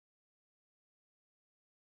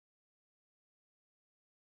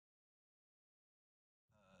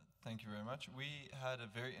Thank you very much. We had a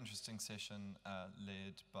very interesting session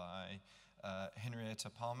led by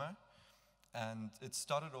Henrietta Palmer, and it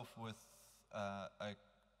started off with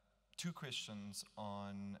two questions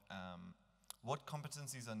on what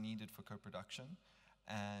competencies are needed for co-production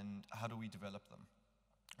and how do we develop them.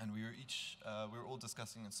 And we were all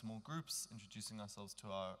discussing in small groups, introducing ourselves to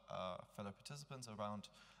our fellow participants around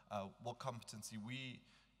what competencies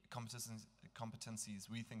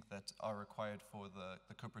we think that are required for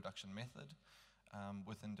the co-production method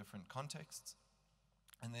within different contexts.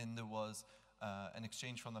 And then there was an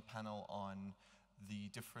exchange from the panel on the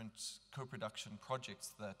different co-production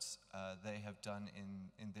projects that they have done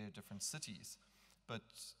in their different cities. But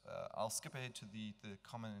I'll skip ahead to the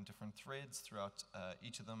common and different threads throughout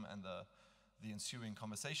each of them and the ensuing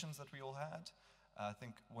conversations that we all had. I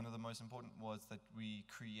think one of the most important was that we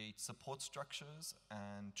create support structures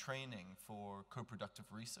and training for co-productive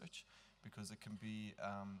research, because it can be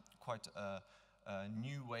quite a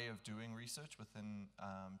new way of doing research within,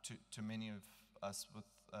 to many of us with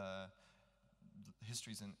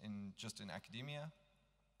histories just in academia.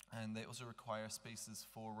 And they also require spaces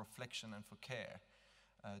for reflection and for care,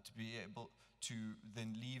 to be able to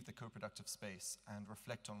then leave the co-productive space and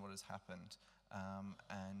reflect on what has happened,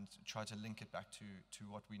 and try to link it back to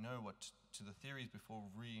what we know, to the theories before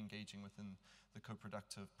re-engaging within the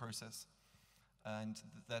co-productive process. And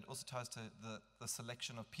that also ties to the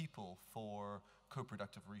selection of people for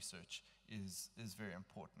co-productive research is very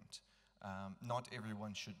important. Not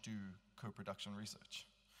everyone should do co-production research.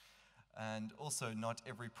 And also, not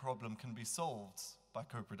every problem can be solved by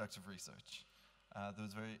co-productive research. There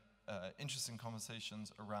was very interesting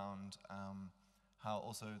conversations around how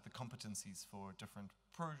also the competencies for different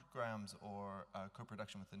programs or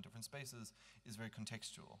co-production within different spaces is very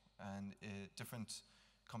contextual, and different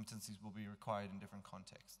competencies will be required in different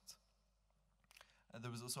contexts.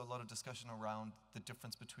 There was also a lot of discussion around the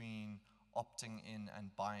difference between opting in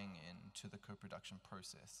and buying in to the co-production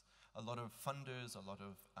process. A lot of funders, a lot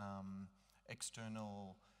of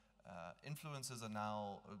external influencers are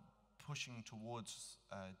now pushing towards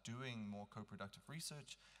doing more co-productive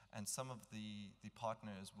research, and some of the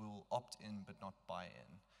partners will opt in but not buy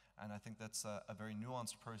in. And I think that's a very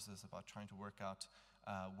nuanced process about trying to work out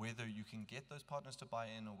whether you can get those partners to buy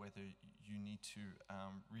in or whether you need to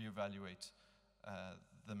reevaluate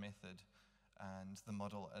the method and the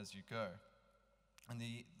model as you go. And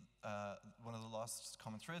one of the last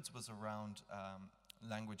common threads was around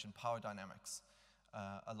language and power dynamics.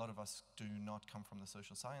 A lot of us do not come from the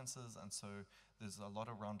social sciences, and so there's a lot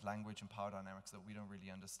around language and power dynamics that we don't really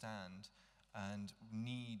understand and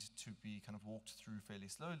need to be kind of walked through fairly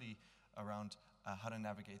slowly around how to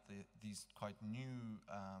navigate these quite new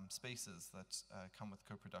spaces that come with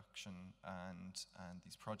co-production and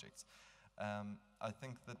these projects. I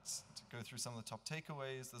think that to go through some of the top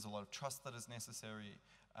takeaways, there's a lot of trust that is necessary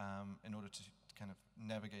in order to kind of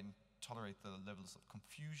navigate and tolerate the levels of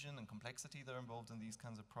confusion and complexity that are involved in these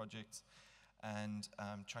kinds of projects, and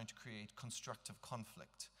trying to create constructive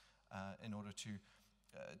conflict in order to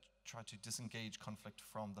try to disengage conflict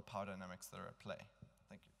from the power dynamics that are at play.